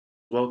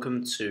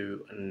Welcome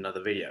to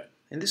another video.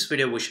 In this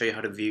video we'll show you how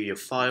to view your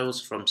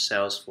files from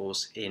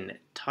Salesforce in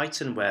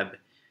Titan Web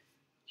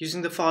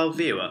using the file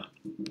viewer.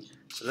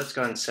 So let's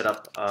go and set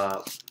up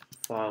a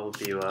file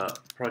viewer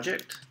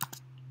project,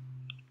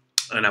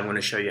 and I'm going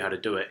to show you how to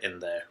do it in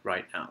there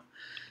right now.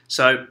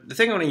 So the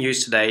thing I'm going to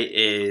use today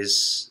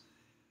is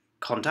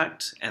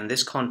contact, and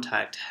this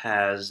contact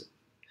has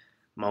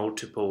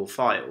multiple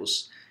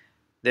files.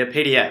 They're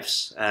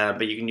PDFs,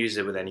 but you can use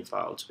it with any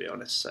file, to be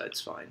honest, so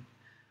it's fine.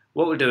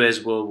 What we'll do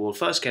is we'll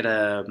first get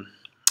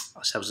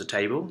ourselves a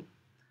table,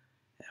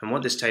 and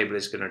what this table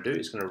is going to do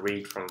is going to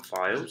read from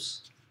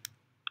files,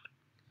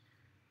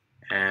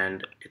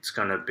 and it's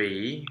going to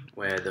be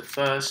where the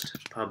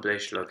first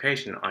published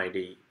location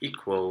ID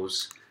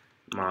equals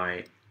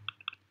my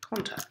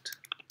contact.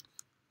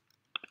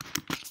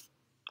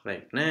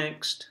 Click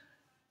next,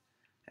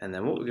 and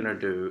then what we're going to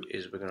do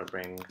is we're going to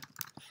bring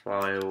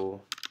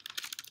file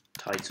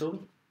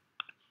title,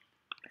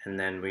 and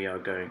then we are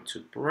going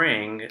to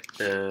bring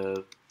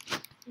the,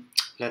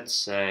 let's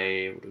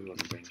say, what do we want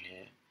to bring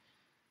here?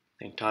 I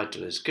think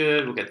title is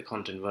good. We'll get the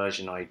content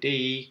version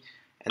ID,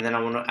 and then I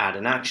want to add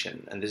an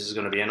action, and this is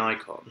going to be an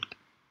icon.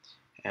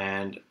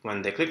 And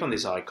when they click on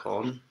this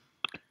icon,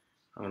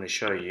 I'm going to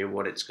show you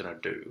what it's going to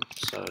do.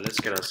 So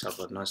let's get ourselves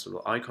a nice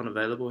little icon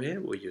available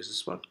here. We'll use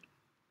this one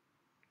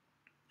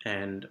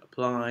and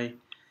apply,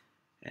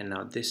 and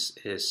now this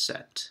is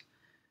set.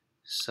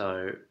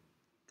 So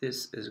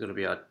this is going to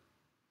be our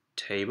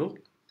table,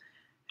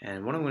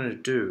 and what I'm going to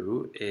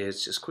do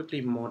is just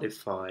quickly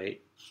modify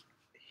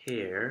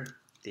here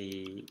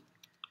the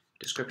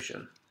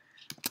description.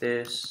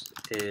 This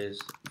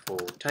is for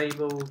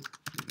table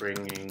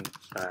bringing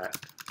back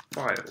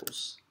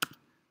files,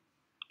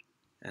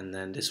 and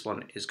then this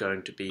one is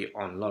going to be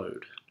on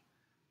load.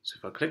 So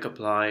if I click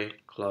apply,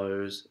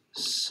 close,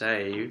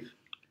 save,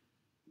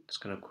 it's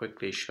going to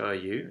quickly show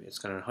you, it's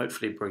going to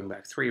hopefully bring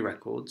back 3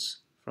 records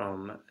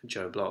from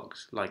Joe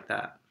Blogs like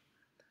that.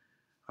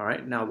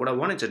 Alright, now what I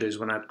wanted to do is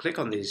when I click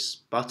on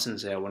these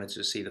buttons here, I wanted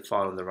to see the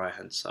file on the right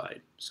hand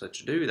side. So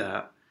to do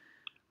that,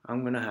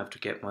 I'm going to have to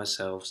get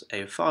myself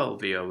a file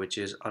viewer, which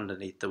is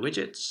underneath the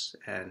widgets,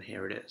 and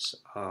here it is,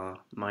 our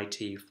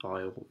mighty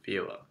file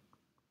viewer.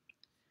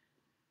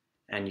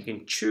 And you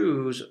can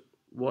choose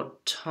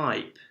what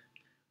type,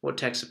 what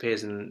text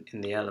appears in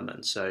the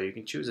element. So you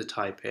can choose a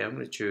type here. I'm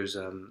going to choose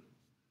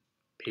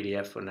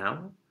PDF for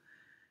now,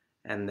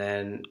 and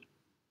then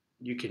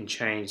you can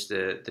change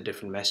the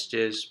different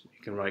messages.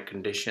 You can write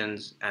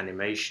conditions,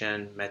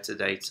 animation,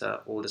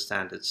 metadata, all the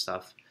standard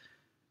stuff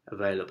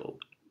available.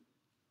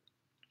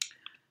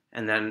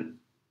 And then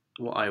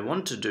what I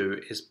want to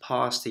do is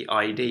pass the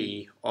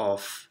ID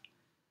of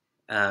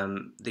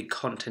the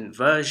content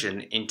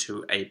version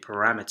into a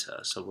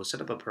parameter. So we'll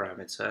set up a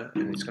parameter,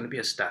 and it's going to be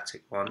a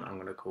static one. I'm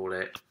going to call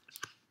it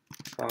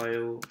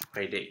file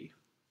ID,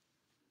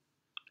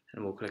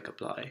 and we'll click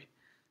apply.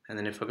 And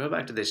then if I go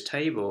back to this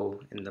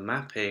table in the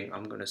mapping,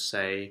 I'm going to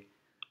say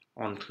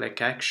on click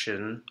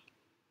action,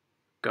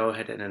 go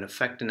ahead and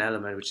affect an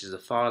element, which is the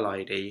file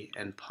ID,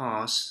 and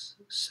pass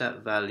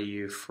set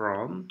value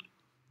from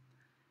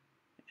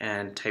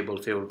and table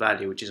field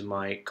value, which is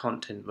my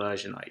content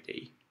version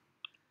ID.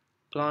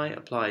 Apply,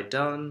 apply,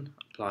 done,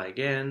 apply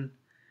again.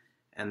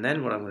 And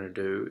then what I'm going to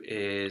do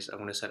is I'm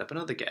going to set up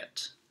another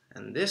get.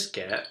 And this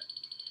get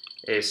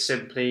is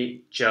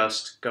simply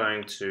just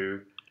going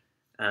to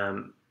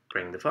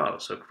bring the file.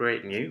 So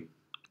create new,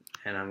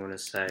 and I'm going to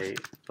say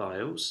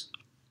files,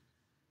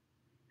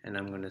 and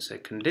I'm going to say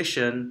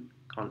condition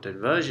content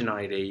version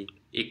ID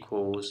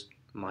equals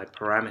my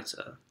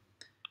parameter,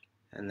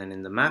 and then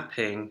in the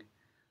mapping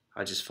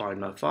I just find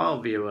my file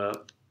viewer,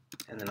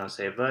 and then I'll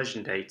say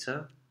version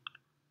data,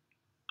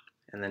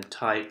 and then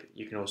type.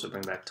 You can also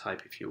bring back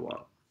type if you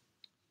want.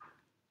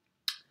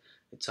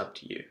 It's up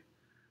to you.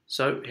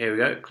 So here we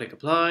go, click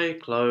apply,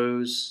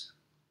 close.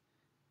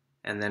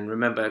 And then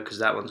remember, because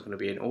that one's going to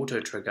be an auto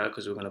trigger,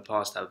 because we're going to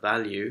pass that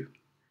value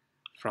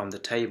from the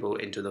table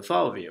into the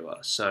file viewer.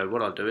 So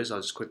what I'll do is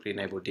I'll just quickly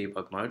enable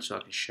debug mode so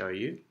I can show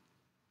you.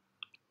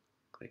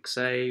 Click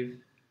save.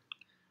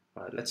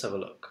 Alright, let's have a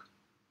look.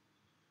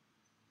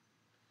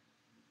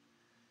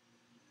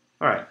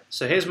 Alright,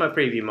 so here's my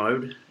preview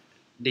mode,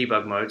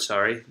 debug mode,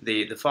 sorry.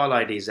 The file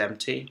ID is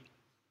empty.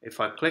 If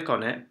I click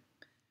on it,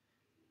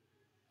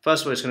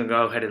 first of all it's going to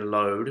go ahead and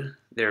load.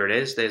 There it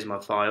is, there's my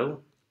file.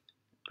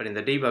 But in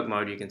the debug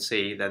mode, you can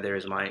see that there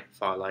is my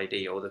file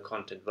ID, or the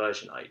content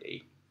version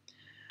ID.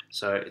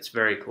 So it's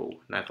very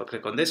cool. Now if I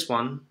click on this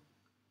one,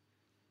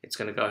 it's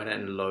going to go ahead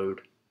and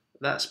load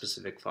that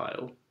specific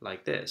file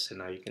like this, and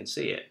now you can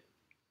see it.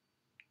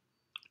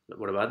 But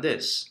what about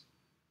this?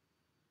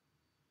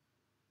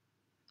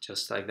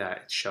 Just like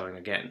that, it's showing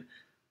again.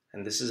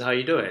 And this is how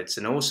you do it. It's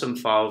an awesome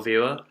file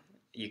viewer.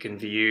 You can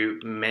view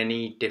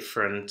many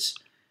different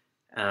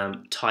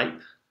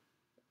type.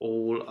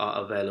 All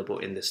are available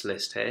in this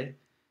list here,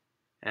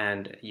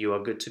 and you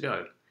are good to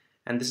go.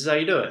 And this is how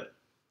you do it.